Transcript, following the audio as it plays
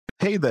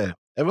Hey there,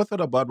 ever thought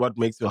about what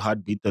makes your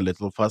heart beat a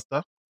little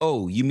faster?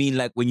 Oh, you mean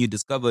like when you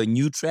discover a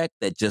new track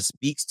that just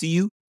speaks to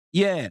you?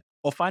 Yeah,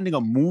 or finding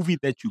a movie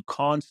that you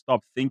can't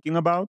stop thinking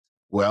about.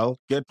 Well,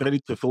 get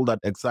ready to feel that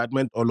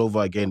excitement all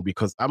over again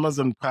because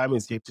Amazon Prime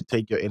is here to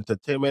take your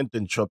entertainment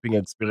and shopping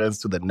experience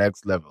to the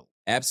next level.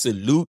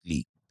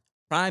 Absolutely.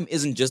 Prime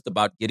isn't just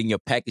about getting your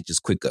packages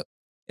quicker.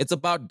 It's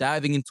about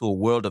diving into a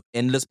world of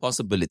endless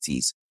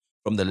possibilities,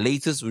 from the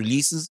latest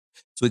releases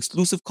to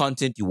exclusive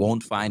content you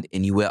won't find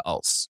anywhere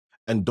else.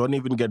 And don't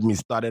even get me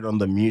started on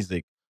the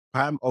music.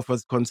 Prime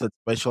offers concert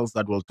specials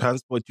that will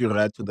transport you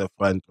right to the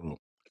front row.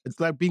 It's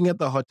like being at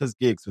the hottest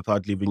gigs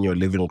without leaving your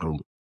living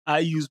room. I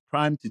use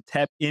Prime to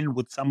tap in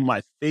with some of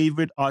my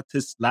favorite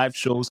artists' live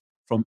shows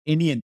from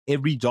any and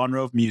every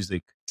genre of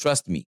music.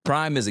 Trust me,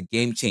 Prime is a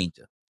game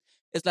changer.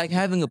 It's like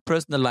having a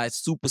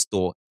personalized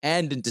superstore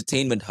and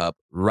entertainment hub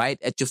right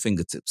at your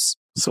fingertips.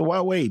 So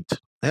why wait?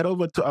 Head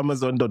over to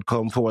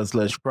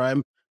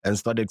amazon.com/prime and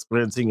start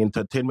experiencing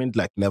entertainment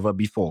like never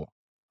before.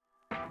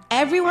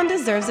 Everyone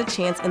deserves a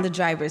chance in the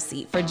driver's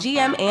seat. For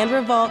GM and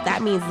Revolt,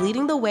 that means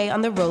leading the way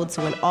on the road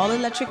to an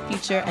all-electric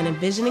future and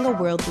envisioning a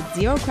world with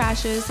zero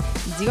crashes,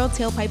 zero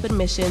tailpipe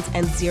emissions,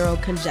 and zero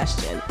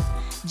congestion.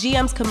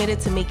 GM's committed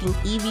to making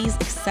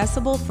EVs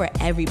accessible for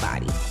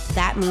everybody.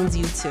 That means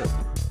you too.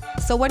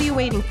 So what are you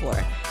waiting for?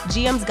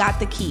 GM's got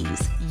the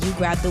keys. You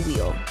grab the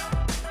wheel.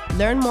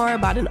 Learn more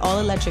about an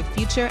all-electric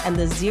future and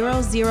the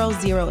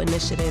 000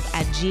 initiative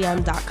at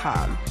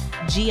gm.com.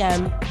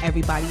 GM,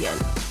 everybody in.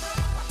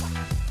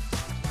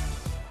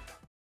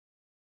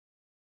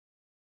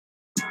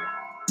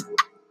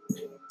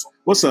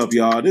 What's up,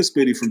 y'all? This is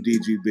Biddy from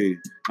DGB.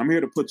 I'm here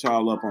to put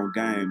y'all up on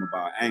game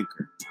about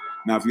Anchor.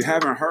 Now, if you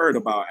haven't heard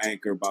about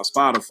Anchor, about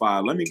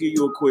Spotify, let me give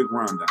you a quick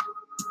rundown.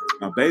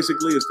 Now,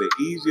 basically, it's the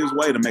easiest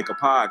way to make a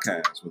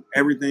podcast with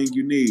everything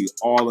you need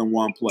all in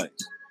one place.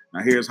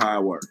 Now, here's how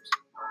it works.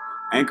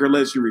 Anchor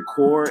lets you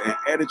record and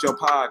edit your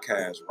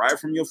podcast right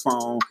from your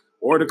phone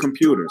or the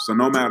computer. So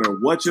no matter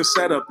what your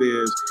setup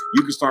is,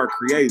 you can start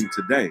creating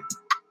today.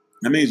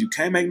 That means you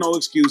can't make no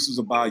excuses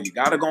about you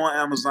got to go on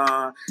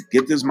Amazon,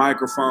 get this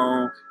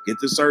microphone, get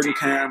this certain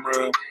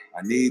camera,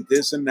 I need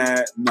this and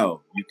that.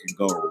 No, you can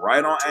go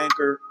right on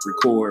Anchor,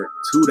 record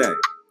today.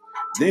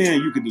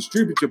 Then you can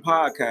distribute your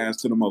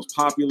podcast to the most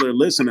popular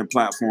listening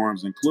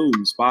platforms,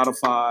 including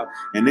Spotify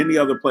and any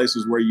other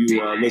places where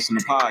you listen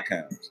to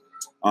podcasts.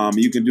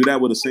 You can do that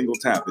with a single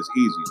tap. It's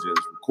easy.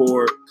 Just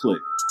record,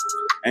 click.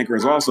 Anchor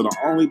is also the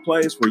only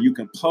place where you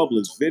can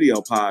publish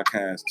video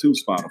podcasts to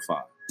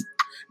Spotify.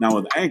 Now,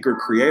 with Anchor,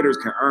 creators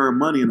can earn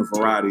money in a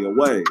variety of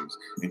ways,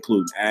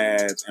 including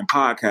ads and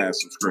podcast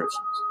subscriptions.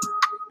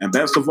 And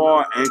best of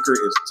all, Anchor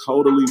is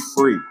totally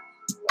free.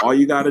 All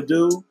you got to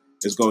do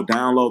is go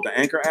download the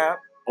Anchor app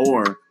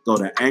or go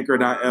to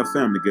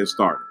anchor.fm to get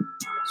started.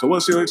 So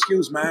what's your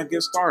excuse, man?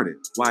 Get started.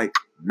 Like,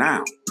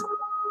 now.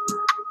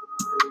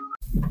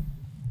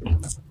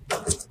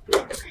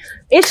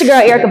 It's your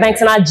girl, Erica Banks,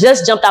 and I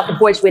just jumped off the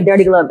porch with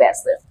Dirty Glove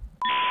Bastard.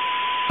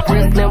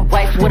 Real slim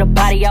wife with a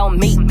body on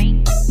me.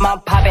 My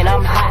poppin',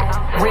 I'm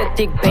hot. Real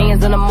thick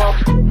bands in the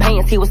mouth.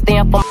 Pants, he was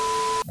staying for.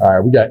 All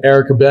right, we got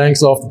Erica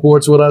Banks off the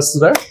porch with us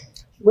today.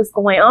 What's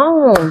going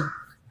on?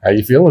 How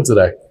you feeling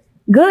today?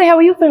 Good. How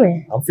are you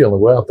feeling? I'm feeling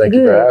well. Thank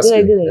you for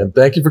asking. Good. And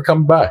thank you for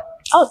coming by.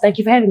 Oh, thank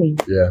you for having me.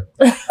 Yeah.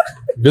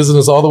 Visiting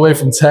us all the way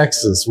from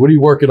Texas. What are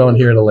you working on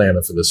here in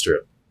Atlanta for this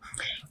trip?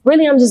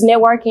 Really, I'm just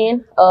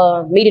networking,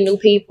 meeting new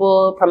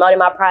people, promoting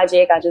my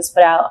project. I just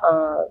put out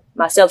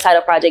my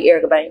self-titled project,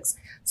 Erica Banks.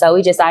 So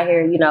we just out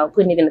here,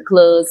 putting it in the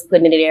clubs,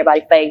 putting it in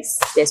everybody's face.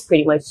 That's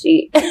pretty much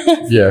it.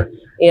 Yeah.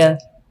 Yeah.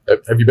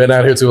 Have you been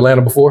out here to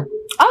Atlanta before?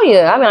 Oh,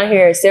 yeah. I've been out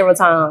here several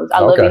times.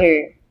 I love it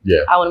here. Yeah.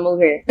 I want to move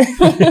here.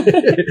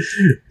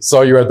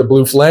 Saw you at the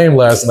Blue Flame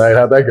last night.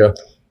 How'd that go?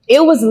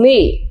 It was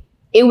lit.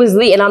 It was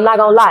lit. And I'm not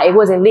going to lie. It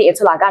wasn't lit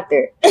until I got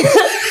there.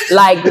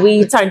 Like,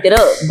 we turned it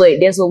up. But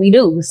that's what we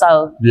do.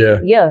 So,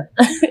 yeah.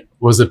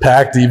 Was it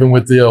packed even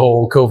with the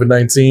whole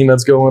COVID-19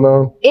 that's going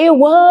on? It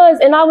was.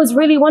 And I was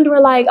really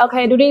wondering, like,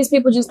 okay, do these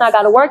people just not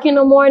got to work in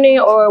the morning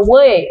or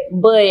what?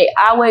 But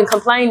I wasn't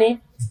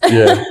complaining.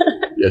 Yeah.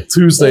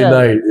 Tuesday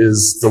night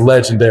is the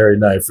legendary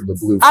night for the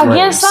Blue Flame. I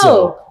guess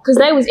so. Because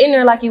they was in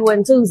there like it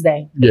wasn't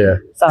Tuesday. Yeah.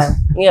 So,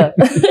 yeah.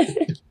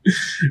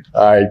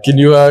 All right. Can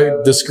you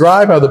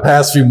describe how the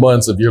past few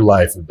months of your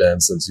life have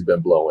been since you've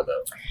been blowing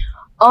up?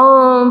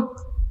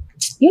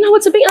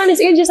 To be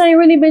honest, it just ain't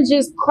really been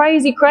just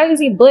crazy,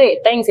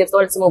 but things have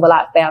started to move a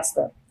lot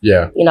faster.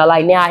 Yeah.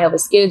 Like now I have a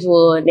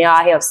schedule. Now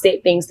I have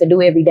set things to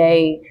do every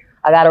day.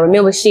 I got to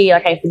remember shit. I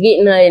can't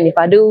forget nothing. If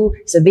I do,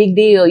 it's a big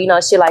deal,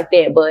 shit like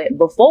that. But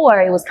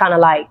before, it was kind of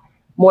like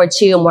more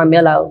chill, more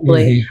mellow.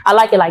 But I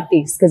like it like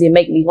this because it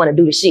make me want to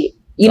do the shit.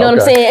 You know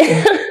what I'm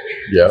saying?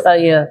 Yeah. So,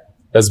 yeah.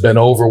 Has it been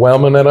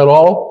overwhelming at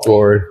all?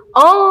 Or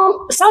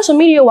social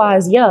media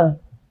wise, yeah.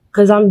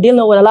 Because I'm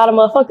dealing with a lot of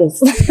motherfuckers.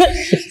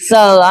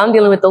 So I'm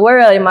dealing with the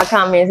world in my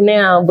comments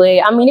now. But,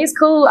 it's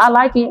cool. I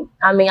like it.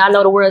 I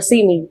know the world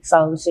see me.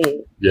 So,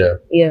 shit. Yeah.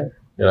 Yeah.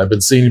 And I've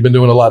been seeing you've been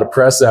doing a lot of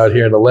press out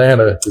here in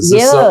Atlanta. Is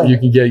this something you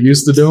can get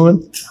used to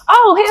doing?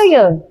 Oh, hell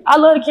yeah. I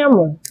love the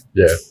camera.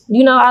 Yeah.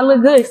 You know, I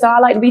look good, so I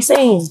like to be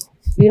seen.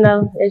 You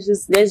know, that's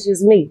just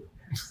me.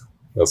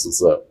 That's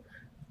what's up.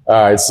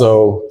 All right,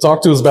 so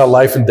talk to us about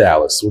life in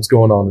Dallas. What's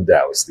going on in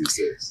Dallas these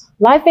days?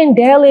 Life in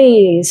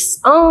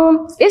Dallas,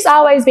 it's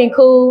always been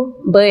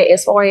cool, but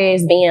as far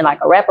as being like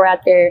a rapper out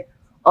there,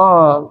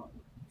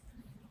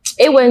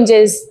 it wasn't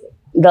just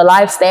the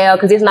lifestyle,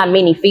 because there's not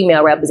many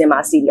female rappers in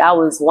my city. I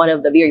was one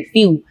of the very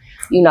few,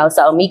 you know,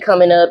 so me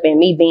coming up and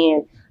me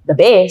being the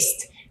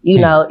best, you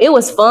know, it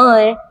was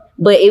fun,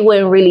 but it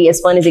wasn't really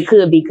as fun as it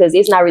could be, because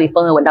it's not really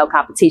fun with no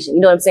competition. You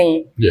know what I'm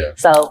saying? Yeah.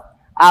 So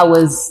I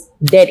was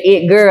that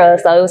it girl,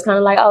 so it was kind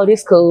of like, oh,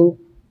 this cool.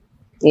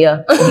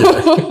 Yeah.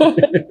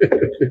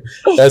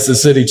 Has the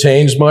city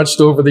changed much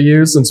over the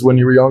years since when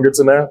you were younger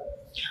to now?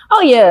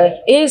 Oh yeah,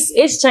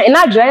 it's changed,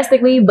 not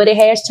drastically, but it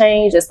has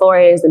changed as far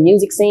as the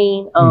music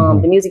scene.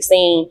 The music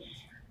scene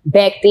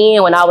back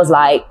then, when I was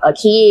like a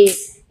kid,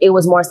 it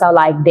was more so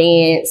like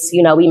dance.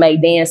 You know, we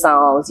made dance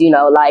songs. You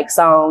know, like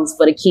songs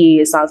for the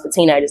kids, songs for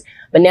teenagers.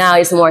 But now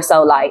it's more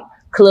so like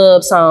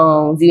club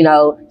songs. You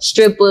know,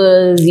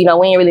 strippers. You know,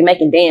 we ain't really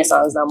making dance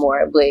songs no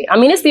more. But I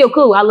mean, it's still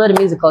cool. I love the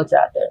music culture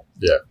out there.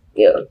 Yeah.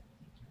 Yeah.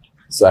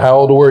 So how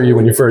old were you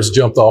when you first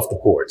jumped off the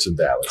porch in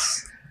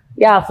Dallas?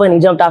 Y'all funny,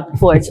 jumped off the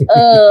porch.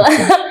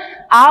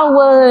 How old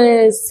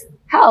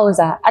was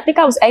I? I think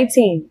I was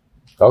 18.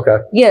 Okay.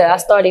 Yeah, I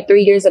started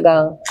 3 years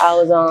ago. I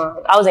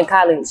was in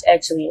college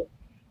actually.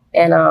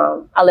 And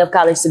I left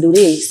college to do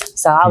this.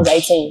 So I was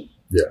 18.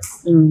 Yeah.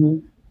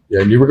 Mm-hmm.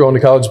 Yeah, and you were going to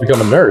college to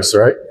become a nurse,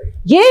 right?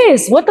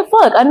 Yes, what the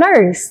fuck? A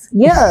nurse.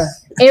 Yeah.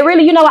 And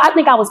really, you know, I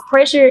think I was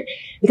pressured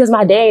because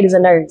my dad is a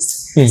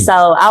nurse. So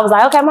I was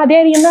like, okay, my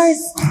daddy a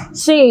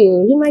nurse. Shit,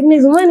 he making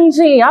this money.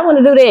 Shit, I want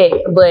to do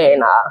that. But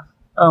nah,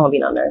 I don't want to be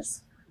no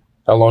nurse.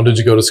 How long did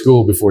you go to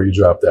school before you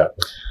dropped out?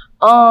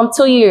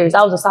 2 years.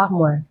 I was a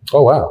sophomore.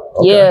 Oh, wow.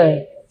 Okay. Yeah.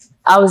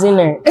 I was in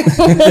there.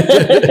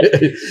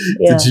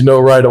 Yeah. Did you know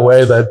right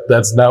away that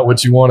that's not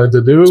what you wanted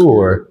to do,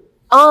 or?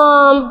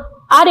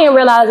 I didn't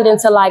realize it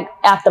until like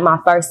after my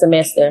first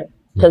semester,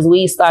 because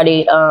we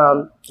started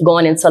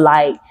going into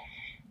like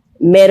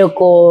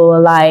medical,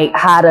 like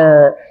how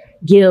to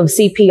give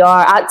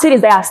CPR. To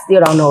this day, I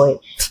still don't know it.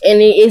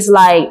 And it's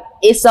like,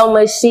 it's so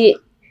much shit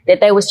that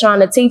they was trying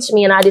to teach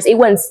me, and it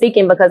wasn't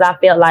sticking because I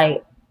felt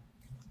like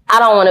I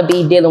don't want to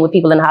be dealing with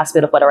people in the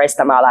hospital for the rest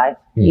of my life,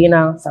 you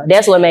know? So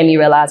that's what made me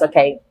realize,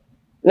 okay,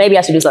 maybe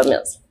I should do something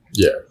else.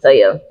 Yeah. So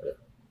yeah.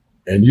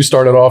 And you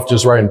started off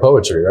just writing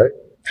poetry, right?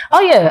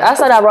 Oh yeah, I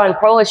started writing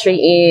poetry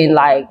in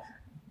like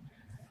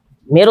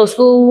middle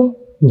school.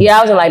 Yeah,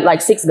 I was in like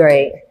 6th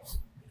grade.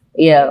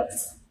 Yeah.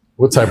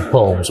 What type of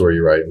poems were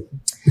you writing?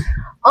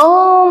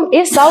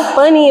 It's so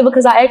funny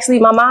because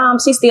my mom,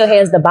 she still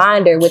has the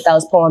binder with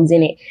those poems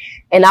in it.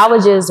 And I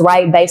would just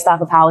write based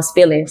off of how I was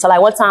feeling. So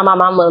like one time my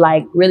mama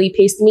like really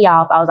pissed me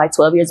off. I was like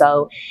 12 years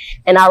old.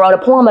 And I wrote a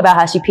poem about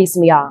how she pissed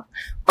me off.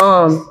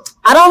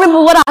 I don't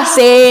remember what I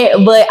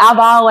said, but I've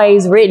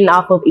always written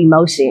off of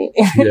emotion.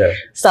 Yeah.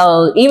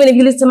 So even if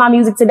you listen to my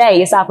music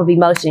today, it's off of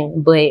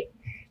emotion. But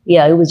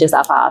yeah, it was just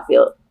off how I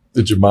felt.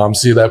 Did your mom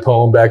see that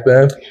poem back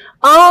then?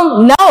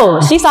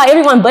 No, she saw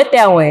everyone but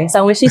that one.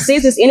 So when she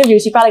sees this interview,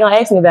 she probably gonna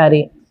ask me about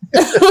it.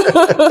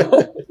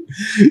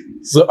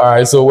 So, all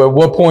right. So at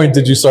what point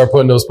did you start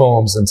putting those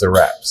poems into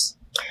raps?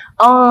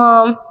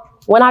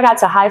 When I got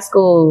to high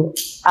school,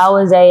 I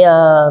was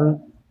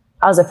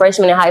a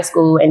freshman in high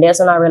school, and that's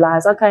when I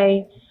realized,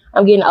 okay,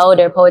 I'm getting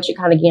older, poetry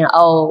kind of getting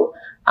old.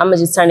 I'm gonna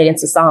just turn it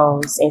into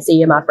songs and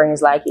see if my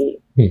friends like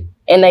it.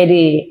 And they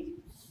did.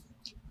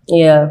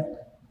 Yeah.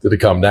 Did it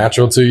come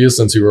natural to you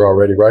since you were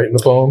already writing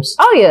the poems?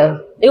 Oh yeah,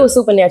 it was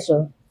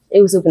supernatural.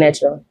 It was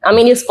supernatural. I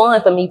mean, it's fun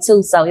for me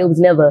too, so it was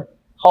never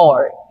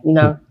hard, you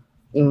know?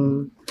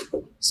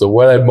 So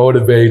what had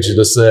motivated you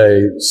to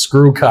say,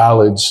 screw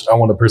college, I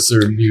want to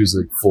pursue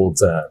music full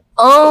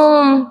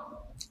time?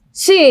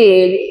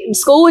 Shit,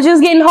 school was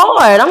just getting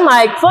hard. I'm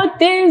like, fuck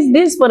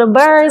this for the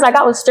birds. Like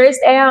I was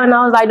stressed out, and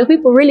I was like, do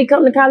people really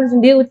come to college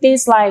and deal with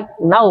this? Like,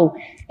 no.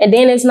 And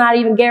then it's not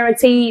even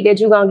guaranteed that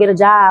you're going to get a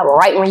job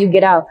right when you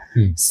get out.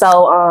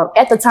 So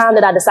at the time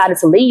that I decided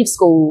to leave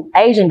school,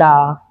 Asian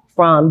doll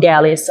from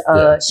Dallas,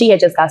 she had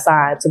just got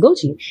signed to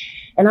Gucci.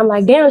 And I'm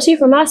like, damn, she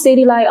from my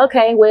city. Like,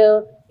 okay,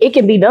 well, it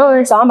can be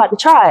done. So I'm about to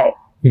try it.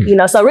 You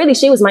know, so really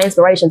she was my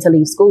inspiration to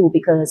leave school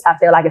because I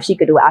felt like if she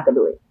could do it, I could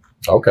do it.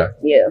 Okay.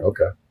 Yeah.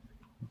 Okay.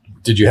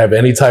 Did you have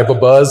any type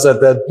of buzz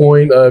at that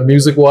point,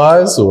 music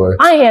wise, or?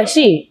 I ain't have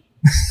shit.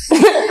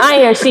 I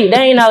ain't hear shit.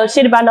 They ain't know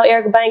shit about no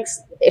Erica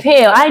Banks. If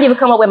hell, I didn't even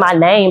come up with my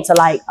name till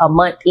like a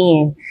month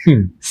in.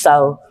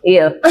 So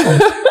yeah.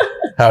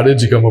 How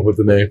did you come up with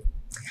the name?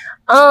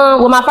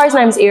 Well, my first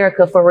name is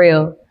Erica for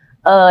real.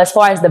 As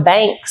far as the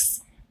Banks,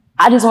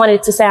 I just wanted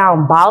it to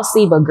sound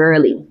bossy but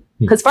girly.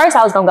 Cause first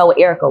I was gonna go with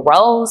Erica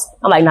Rose.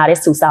 I'm like, nah,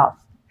 that's too soft.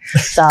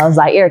 So I was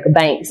like, Erica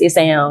Banks. It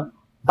sound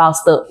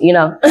bossed up, you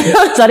know.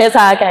 So that's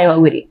how I came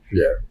up with it.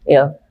 Yeah.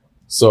 Yeah.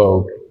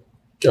 So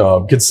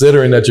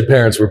Considering that your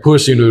parents were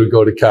pushing you to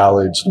go to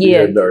college, be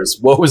a nurse,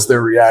 what was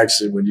their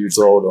reaction when you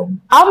told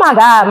them? Oh my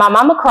God, my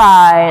mama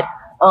cried.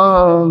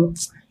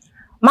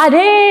 My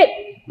dad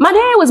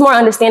was more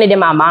understanding than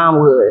my mom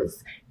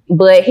was.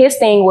 But his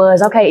thing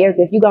was, okay,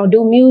 Erica, if you're going to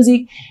do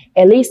music,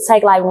 at least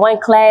take like one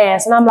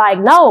class. And I'm like,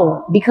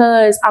 no,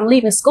 because I'm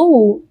leaving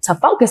school to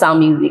focus on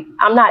music.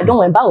 I'm not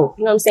doing both.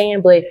 You know what I'm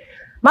saying? But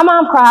my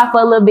mom cried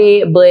for a little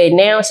bit, but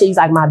now she's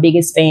like my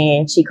biggest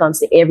fan. She comes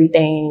to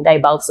everything. They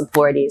both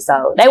support it.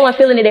 So they weren't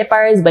feeling it at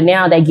first, but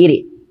now they get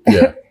it.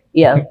 Yeah.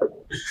 Yeah.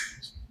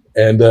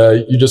 And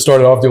you just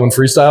started off doing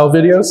freestyle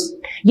videos?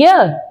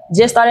 Yeah.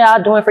 Just started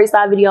out doing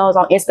freestyle videos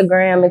on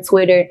Instagram and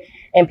Twitter.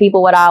 And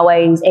people would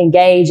always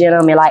engage in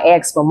them and like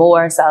ask for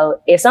more. So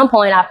at some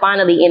point, I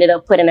finally ended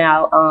up putting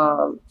out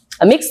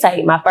a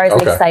mixtape. My first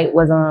mixtape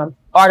was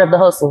Art of the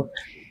Hustle.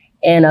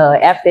 And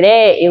after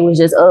that, it was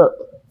just up.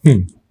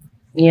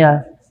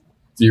 Yeah.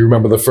 Do you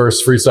remember the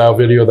first freestyle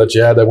video that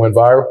you had that went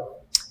viral?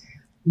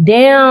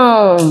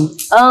 Damn.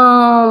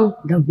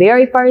 The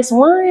very first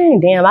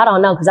one? Damn, I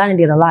don't know because I didn't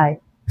did a lot.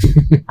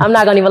 I'm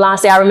not going to even lie and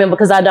say I remember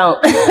because I don't.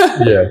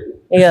 Yeah.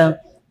 Yeah.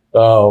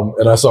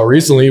 And I saw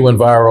recently you went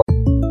viral.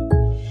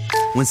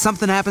 When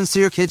something happens to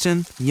your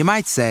kitchen, you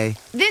might say,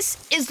 "This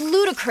is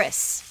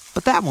ludicrous."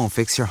 But that won't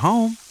fix your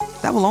home.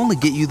 That will only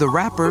get you the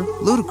rapper,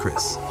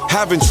 Ludacris.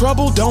 Having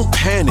trouble? Don't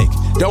panic.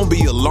 Don't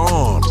be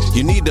alarmed.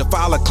 You need to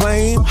file a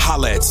claim?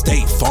 Holla at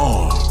State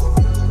Farm.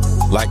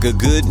 Like a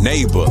good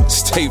neighbor,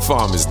 State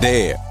Farm is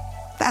there.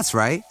 That's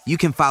right. You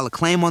can file a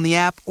claim on the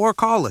app or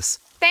call us.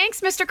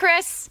 Thanks, Mr.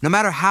 Chris. No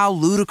matter how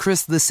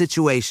ludicrous the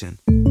situation,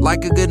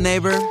 like a good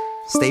neighbor,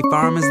 State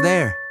Farm is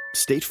there.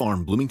 State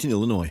Farm, Bloomington,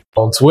 Illinois.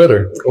 On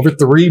Twitter, over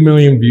 3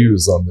 million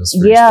views on this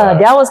freestyle. Yeah,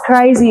 that was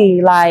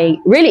crazy. Like,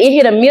 really, it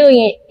hit 1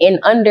 million in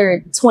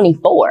under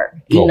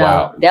 24. You know,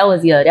 wow. That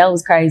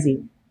was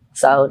crazy.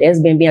 So that's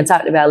been being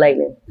talked about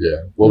lately. Yeah.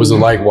 What was it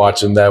like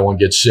watching that one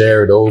get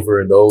shared over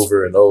and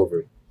over and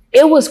over?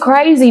 It was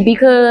crazy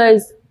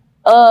because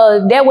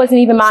that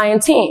wasn't even my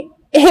intent.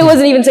 It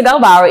wasn't even to go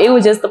viral. It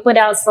was just to put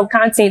out some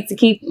content to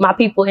keep my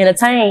people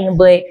entertained.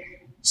 But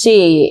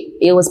shit,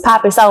 it was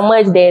popping so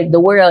much that the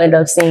world ended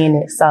up seeing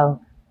it. So,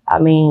 I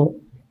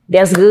mean,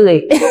 that's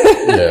good.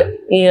 Yeah.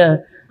 Yeah.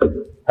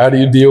 How do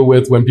you deal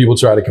with when people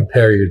try to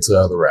compare you to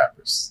other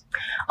rappers?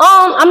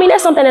 I mean,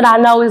 that's something that I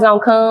know is gonna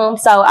come.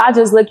 So I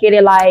just look at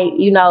it like,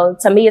 you know,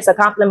 to me, it's a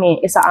compliment.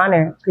 It's an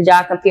honor because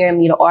y'all comparing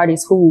me to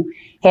artists who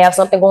have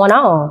something going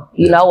on,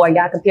 you know, or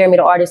y'all comparing me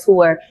to artists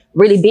who are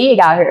really big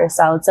out here.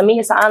 So to me,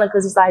 it's an honor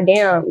because it's like,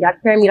 damn, y'all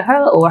comparing me to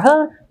her or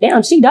her.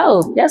 Damn, she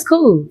dope. That's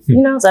cool.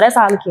 You know, so that's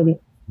how I look at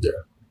it.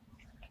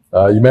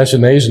 Yeah. You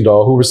mentioned Asian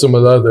Doll. Who were some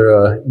of the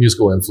other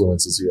musical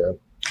influences you had?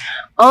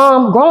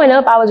 Growing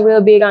up, I was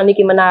real big on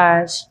Nicki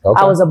Minaj.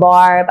 Okay. I was a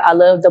Barb. I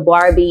loved the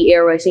Barbie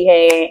era she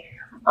had.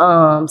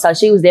 So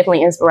she was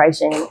definitely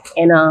inspiration.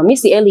 And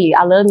Missy Elliott,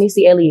 I love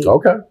Missy Elliott.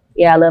 Okay.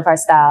 Yeah, I love her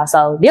style.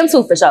 So them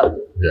two for sure.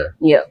 Yeah.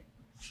 Yeah.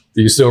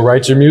 Do you still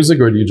write your music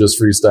or do you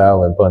just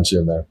freestyle and punch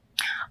in there?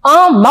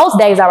 Most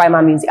days I write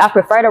my music. I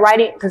prefer to write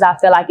it because I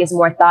feel like it's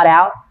more thought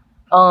out.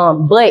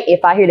 But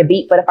if I hear the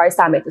beat for the first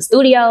time at the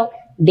studio,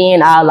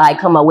 then I'll like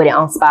come up with it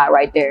on spot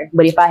right there.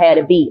 But if I had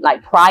a beat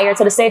like prior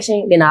to the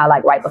session, then I'll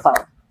like write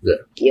before. Yeah.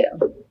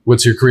 Yeah.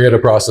 What's your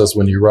creative process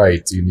when you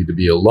write? Do you need to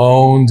be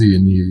alone? Do you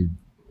need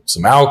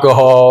some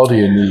alcohol? Do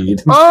you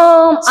need...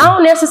 I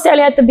don't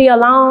necessarily have to be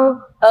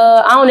alone.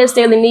 I don't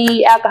necessarily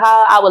need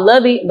alcohol. I would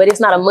love it, but it's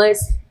not a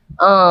must.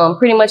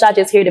 Pretty much I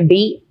just hear the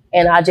beat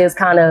and I just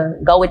kind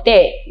of go with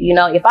that. You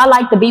know, if I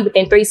like the beat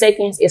within 3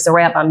 seconds, it's a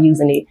rap, I'm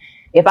using it.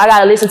 If I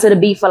got to listen to the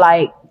beat for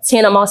like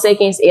 10 or more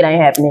seconds, it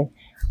ain't happening.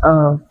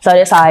 So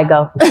that's how I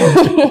go.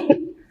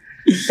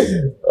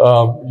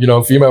 You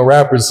know, female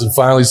rappers are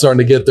finally starting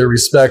to get their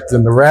respect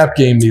in the rap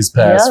game these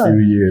past few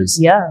years.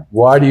 Yeah.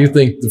 Why do you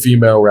think the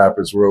female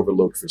rappers were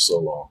overlooked for so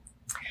long?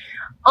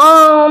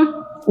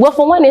 Well,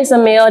 for one, it's a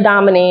male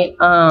dominant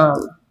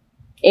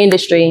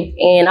industry.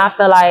 And I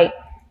feel like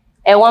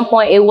at one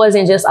point it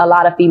wasn't just a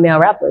lot of female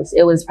rappers.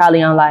 It was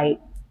probably on like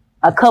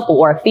a couple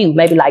or a few,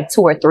 maybe like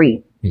 2 or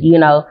 3, you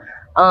know.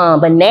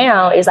 But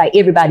now it's like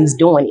everybody's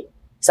doing it.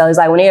 So it's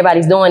like when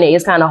everybody's doing it,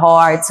 it's kind of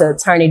hard to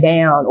turn it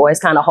down or it's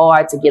kind of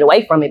hard to get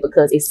away from it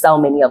because it's so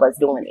many of us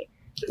doing it,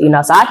 you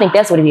know? So I think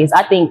that's what it is.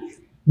 I think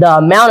the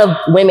amount of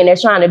women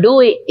that's trying to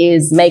do it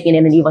is making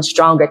it an even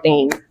stronger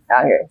thing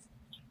out here.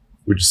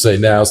 Would you say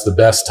now's the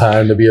best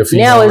time to be a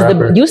female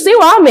rapper? You see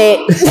where I'm at.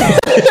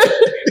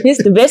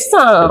 It's the best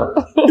time.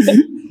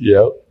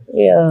 Yep.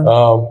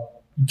 Yeah.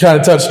 You kind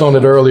of touched on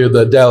it earlier,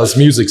 the Dallas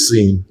music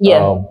scene.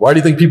 Yeah. Why do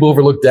you think people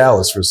overlooked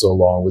Dallas for so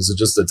long? Was it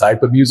just the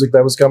type of music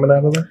that was coming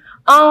out of there?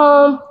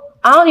 I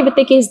don't even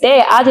think it's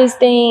that. I just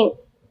think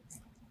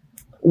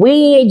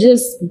we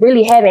just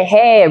really haven't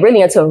had,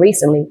 really until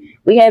recently,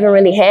 we haven't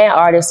really had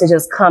artists to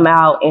just come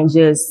out and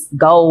just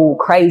go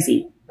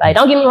crazy. Like,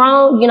 don't get me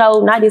wrong, you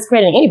know, not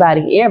discrediting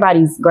anybody.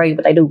 Everybody's great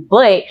what they do.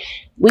 But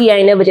we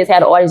ain't never just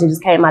had an artist that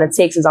just came out of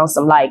Texas on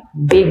some like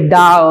big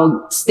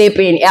dog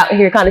stepping out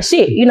here kind of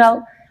shit, you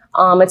know?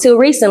 until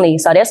recently.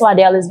 So that's why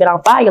Dallas been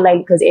on fire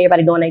lately, because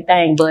everybody doing their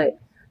thing. But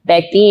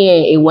back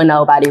then, it wasn't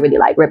nobody really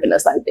like ripping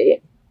us like that.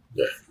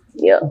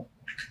 Yeah.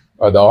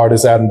 Are the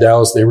artists out in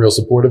Dallas, they real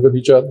supportive of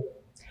each other?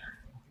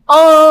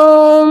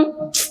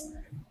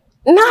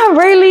 Not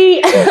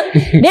really.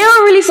 They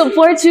don't really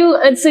support you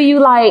until you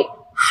like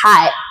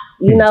hot.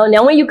 You know,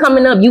 now when you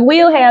coming up, you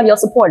will have your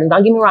supporters.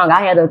 Don't get me wrong.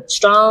 I had a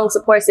strong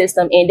support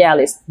system in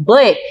Dallas,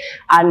 but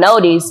I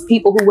noticed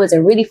people who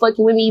wasn't really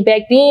fucking with me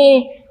back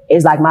then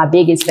is like my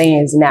biggest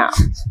fans now.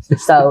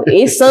 So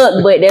it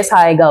sucked, but that's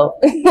how it go.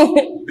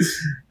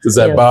 Does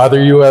that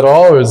bother you at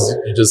all, or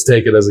you just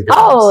take it as it comes?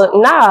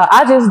 Oh, nah,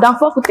 I just don't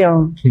fuck with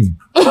them.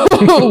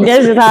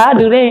 That's just how I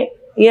do that.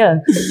 Yeah.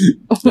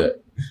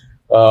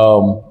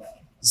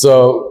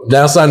 So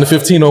now signed to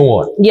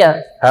 1501.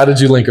 Yeah. How did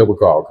you link up with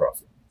Carl Crawford?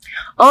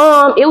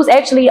 It was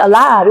actually a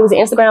live. It was an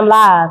Instagram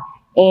live.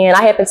 And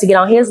I happened to get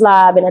on his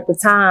live. And at the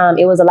time,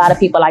 it was a lot of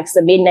people like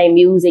submitting their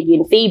music,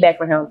 getting feedback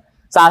from him.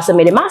 So I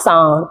submitted my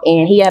song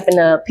and he happened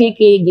to pick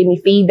it, give me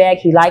feedback.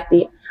 He liked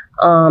it.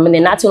 And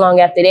then not too long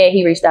after that,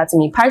 he reached out to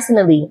me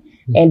personally.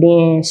 And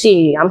then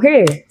I'm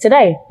here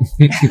today.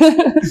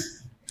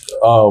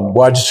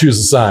 Why'd you choose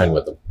to sign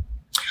with him?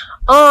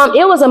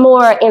 It was a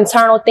more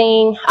internal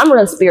thing. I'm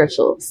real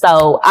spiritual,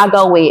 so I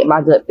go with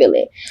my gut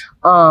feeling.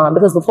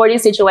 Because before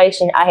this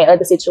situation, I had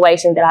other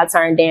situations that I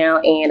turned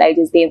down and they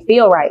just didn't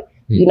feel right,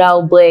 you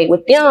know. But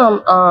with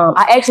them,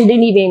 I actually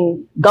didn't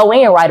even go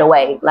in right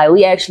away. Like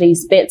we actually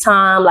spent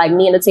time, like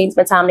me and the team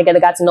spent time together,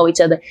 got to know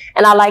each other.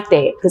 And I like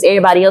that because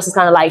everybody else is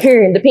kind of like,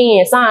 here, in the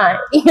pen, sign.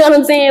 You know what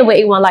I'm saying? But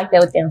it wasn't like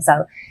that with them.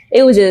 So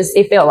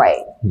it felt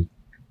right.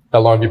 How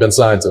long have you been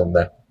signed to him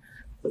now?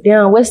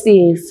 Damn, what's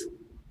this?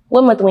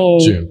 What month we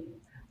in?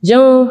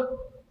 June,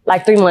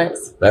 like 3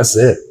 months. That's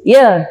it.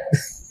 Yeah.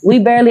 We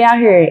barely out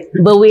here,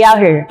 but we out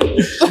here.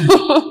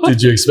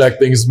 Did you expect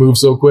things to move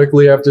so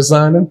quickly after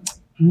signing?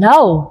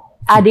 No,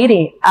 I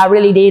didn't. I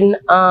really didn't.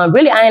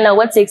 Really, I didn't know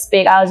what to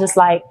expect. I was just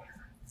like,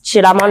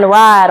 shit, I'm on the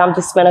ride. I'm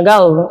just gonna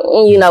go.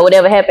 You know,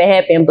 whatever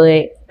happened.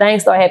 But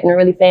things start happening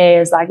really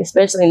fast, like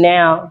especially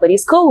now. But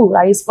it's cool.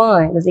 Like it's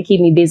fun because they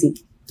keep me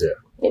busy. Yeah.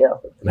 Yeah.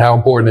 And how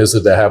important is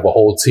it to have a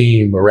whole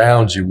team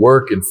around you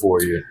working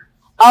for you?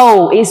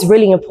 Oh, it's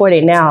really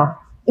important now.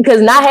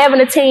 Because not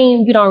having a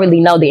team, you don't really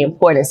know the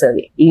importance of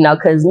it, you know,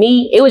 because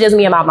it was just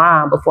me and my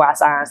mom before I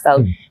signed.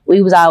 So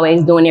we was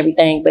always doing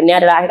everything. But now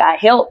that I got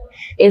help,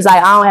 it's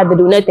like I don't have to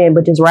do nothing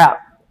but just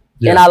rap.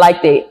 Yeah. And I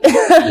like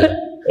that.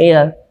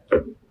 Yeah.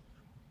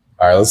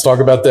 All right, let's talk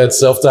about that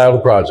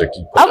self-titled project.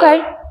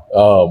 Okay.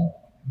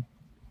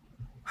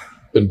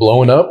 Been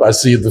blowing up. I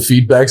see the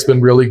feedback's been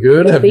really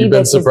good. Have you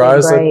been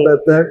surprised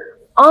at that?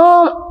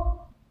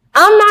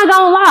 I'm not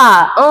gonna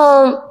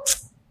lie.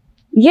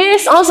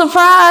 Yes, I'm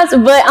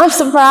surprised, but I'm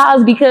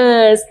surprised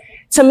because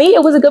to me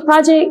it was a good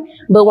project.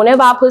 But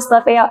whenever I put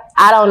stuff out,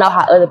 I don't know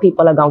how other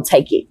people are gonna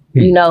take it.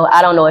 You know,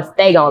 I don't know if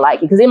they gonna like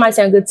it because it might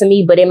sound good to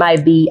me, but it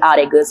might be all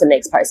that good to the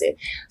next person.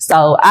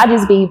 So I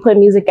just be putting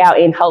music out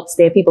in hopes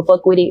that people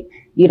fuck with it,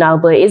 you know.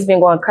 But it's been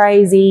going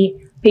crazy.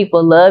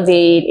 People love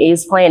it.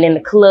 It's playing in the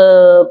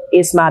club.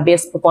 It's my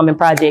best performing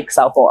project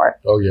so far.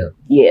 Oh yeah.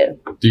 Yeah.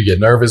 Do you get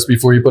nervous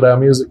before you put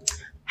out music?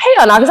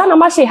 Hell no, because I know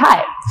my shit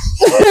hot.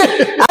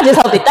 I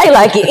just hope that they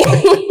like it.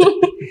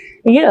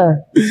 Yeah.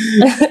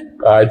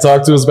 All right,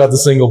 talk to us about the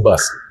single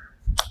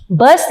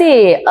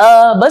Busted.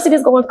 Busted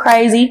is going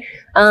crazy.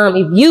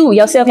 If you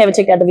yourself haven't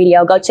checked out the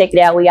video, go check it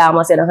out. We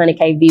almost at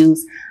 100K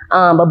views.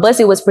 But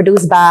Busted was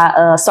produced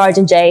by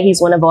Sergeant J. He's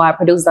one of our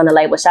producers on the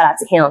label. Shout out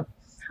to him.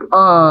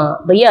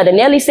 But yeah, the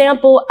Nelly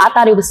sample, I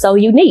thought it was so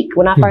unique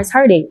when I first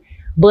heard it.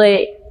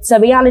 But to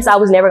be honest, I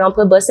was never gonna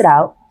put Busted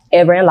out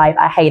ever in life.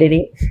 I hated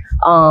it.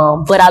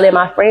 But I let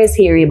my friends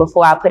hear it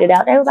before I put it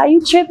out. They was like, you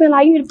tripping,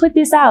 like you need to put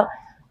this out.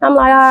 I'm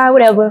like, all right,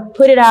 whatever.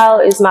 Put it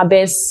out. It's my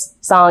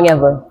best song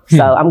ever.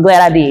 So I'm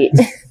glad I did.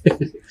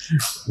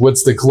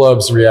 What's the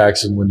club's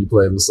reaction when you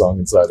play the song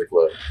inside the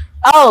club?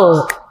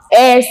 Oh,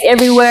 ass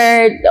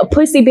everywhere,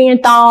 pussy being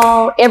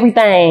thrown,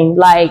 everything.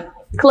 Like,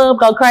 club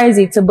go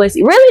crazy to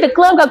Busted. Really, the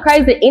club go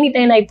crazy to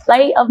anything they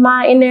play of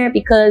mine in there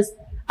because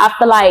I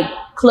feel like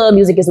club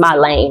music is my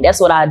lane. That's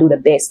what I do the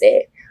best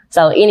at.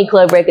 So any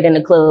club record in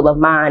the club of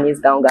mine is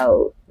gonna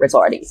go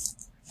retarded.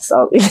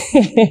 So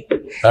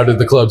how did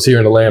the clubs here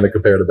in Atlanta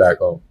compare to back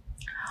home?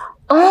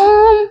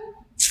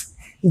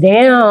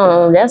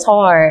 Damn, that's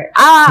hard.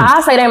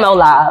 I say they're more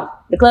live.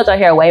 The clubs out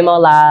here are way more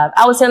live.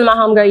 I was telling my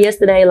homegirl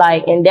yesterday,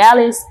 like in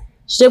Dallas,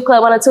 strip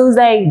club on a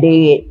Tuesday,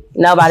 dead.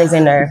 Nobody's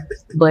in there.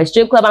 But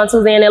strip club on a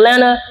Tuesday in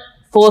Atlanta,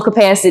 full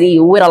capacity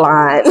with a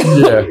line.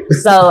 Yeah.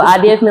 So I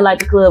definitely like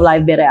the club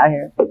life better out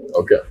here.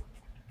 Okay.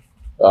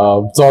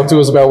 Talk to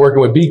us about working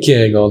with B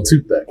King on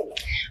Toothpick.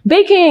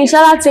 B King,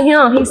 shout out to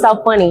him. He's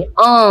so funny.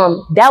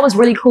 That was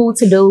really cool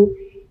to do.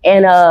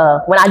 And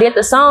when I did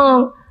the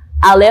song,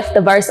 I left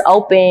the verse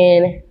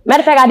open.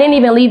 Matter of fact, I didn't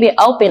even leave it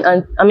open.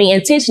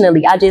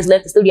 Intentionally. I just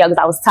left the studio because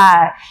I was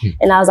tired.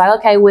 And I was like,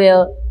 okay,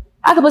 well,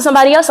 I could put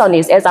somebody else on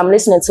this as I'm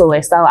listening to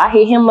it. So I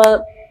hit him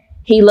up.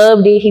 He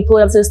loved it. He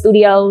pulled up to the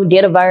studio,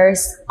 did a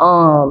verse.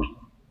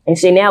 And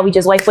shit, now we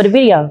just wait for the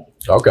video.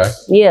 Okay.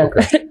 Yeah.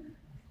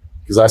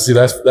 Because I see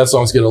that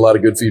song's getting a lot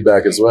of good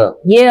feedback as well.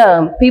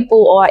 Yeah,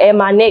 people are at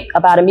my neck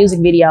about a music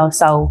video,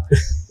 so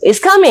it's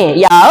coming,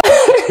 y'all.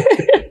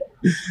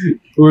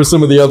 Who are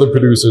some of the other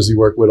producers you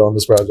work with on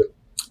this project?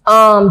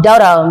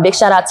 Dodo, big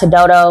shout out to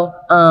Dodo.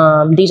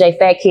 DJ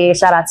Fat Kid,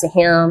 shout out to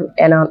him.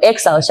 And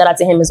EXO, shout out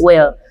to him as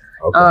well.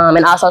 Okay.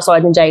 And also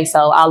Sergeant J.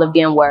 So all of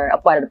them were a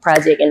part of the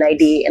project and they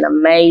did an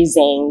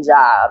amazing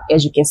job,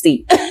 as you can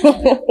see.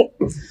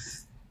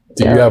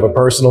 Do you have a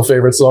personal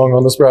favorite song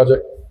on this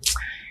project?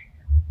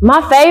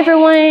 My favorite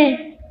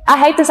one, I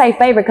hate to say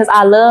favorite because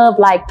I love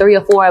like 3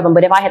 or 4 of them,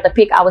 but if I had to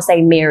pick, I would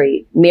say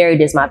Married.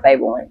 Married is my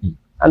favorite one.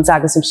 I'm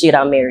talking some shit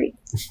on Married.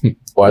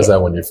 Why is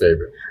that one your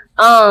favorite?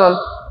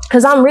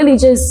 Because I'm really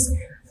just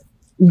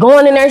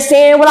going in there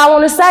saying what I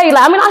want to say.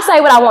 Like, I mean, I say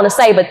what I want to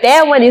say, but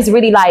that one is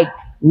really like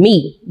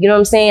me. You know what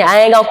I'm saying?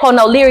 I ain't gonna quote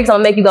no lyrics. I'm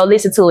gonna make you go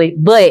listen to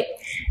it, but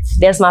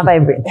that's my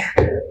favorite.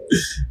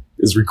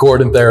 Is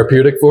recording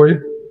therapeutic for you?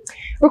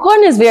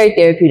 Recording is very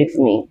therapeutic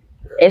for me,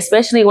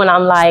 especially when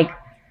I'm like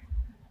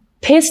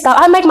pissed off.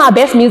 I make my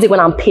best music when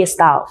I'm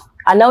pissed off.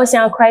 I know it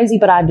sounds crazy,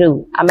 but I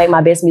do. I make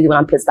my best music when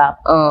I'm pissed off.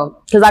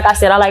 Because like I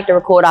said, I like to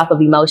record off of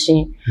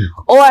emotion.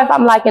 Or if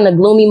I'm like in a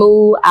gloomy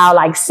mood, I'll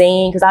like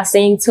sing, because I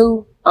sing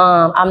too.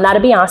 I'm not a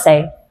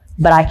Beyonce,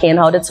 but I can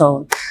hold a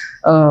tune.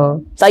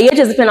 So yeah, it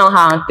just depends on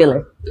how I'm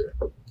feeling.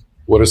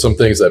 What are some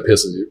things that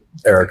pisses you,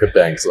 Erica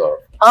Banks,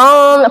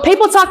 off?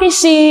 People talking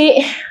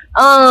shit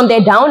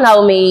that don't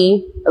know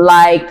me.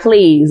 Like,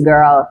 please,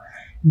 girl.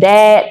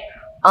 That,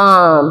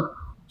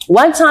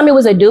 one time it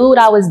was a dude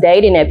I was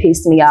dating that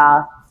pissed me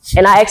off.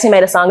 And I actually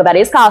made a song about it.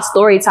 It's called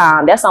Story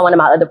Time. That's on one of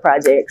my other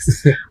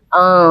projects.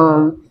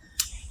 And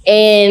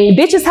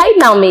bitches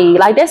hating on me.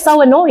 Like, that's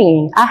so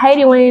annoying. I hate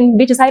it when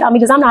bitches hate on me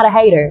because I'm not a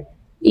hater.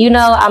 You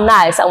know, I'm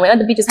not. So when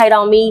other bitches hate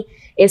on me,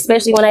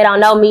 especially when they don't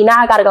know me, now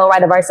I got to go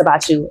write a verse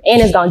about you. And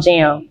it's going to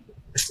jam.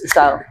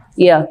 So,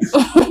 yeah.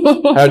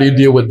 How do you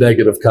deal with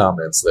negative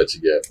comments that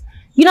you get?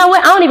 You know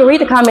what? I don't even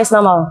read the comments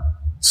no more.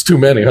 It's too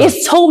many, huh?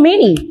 It's too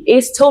many.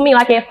 It's too many.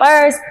 Like, at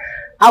first,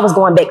 I was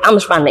going back. I'm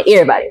responding to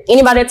everybody.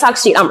 Anybody that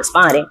talks shit, I'm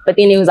responding. But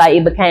then it was like,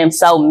 it became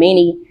so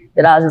many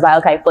that I was just like,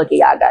 okay, fuck it,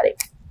 y'all got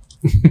it.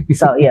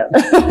 So, yeah.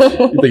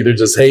 You think they're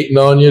just hating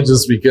on you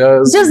just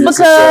because? Just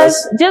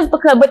because.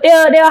 But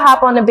they'll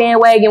hop on the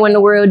bandwagon when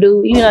the world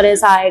do. You know,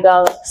 that's how it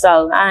goes.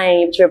 So I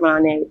ain't tripping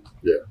on that.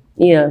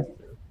 Yeah.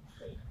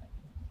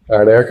 All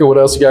right, Erica, what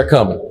else you got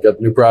coming? Got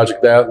the new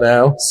project out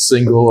now,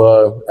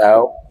 single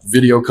out,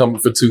 video coming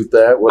for Tooth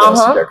That. What else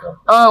you got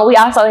coming? We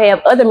also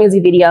have other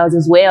music videos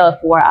as well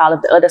for all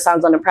of the other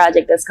songs on the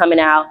project that's coming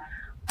out.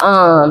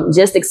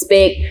 Just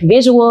expect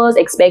visuals,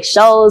 expect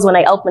shows when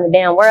they open the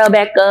damn world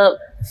back up.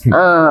 You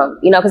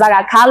know, because I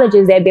got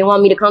colleges that have been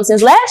wanting me to come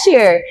since last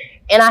year,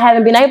 and I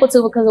haven't been able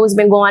to because what's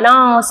been going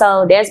on.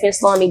 So that's been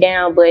slowing me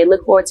down. But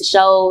look forward to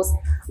shows,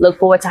 look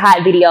forward to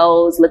hot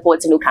videos, look forward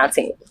to new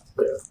content.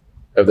 Yeah.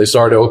 Have they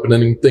started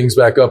opening things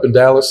back up in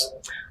Dallas?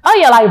 Oh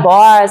yeah, like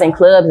bars and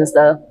clubs and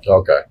stuff.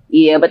 Okay.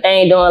 Yeah, but they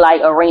ain't doing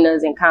like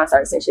arenas and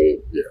concerts and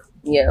shit.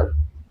 Yeah.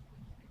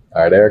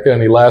 All right, Erica,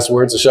 any last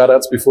words or shout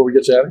outs before we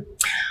get chatting?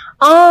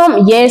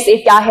 Yes,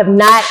 if y'all have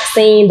not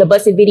seen the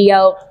Busted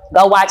video,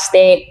 go watch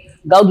that.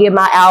 Go get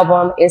my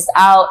album. It's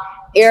out.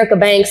 Erica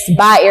Banks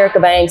by Erica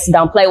Banks.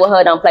 Don't play with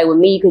her. Don't play with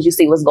me because you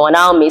see what's going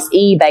on. Miss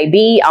E,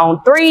 baby,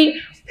 on 3,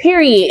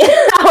 period.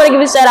 I want to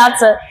give a shout out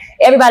to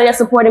everybody that's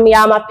supporting me,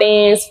 all my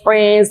fans,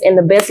 friends, and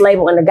the best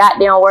label in the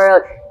goddamn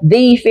world.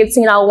 The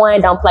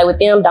 1501. Don't play with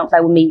them. Don't play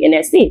with me. And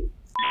that's it.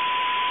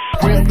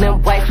 Real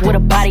slim waist with a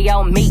body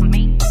on me.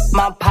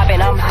 Mom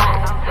poppin', I'm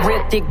hot.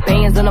 Real thick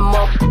bands in the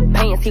mouth.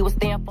 Pants he was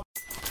stand for.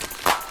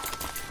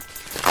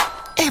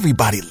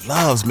 Everybody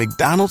loves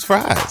McDonald's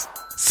fries.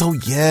 So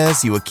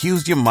yes, you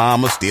accused your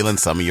mom of stealing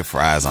some of your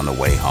fries on the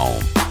way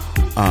home.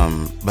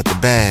 But the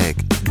bag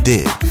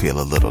did feel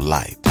a little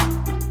light.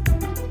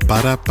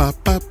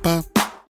 Ba-da-ba-ba-ba.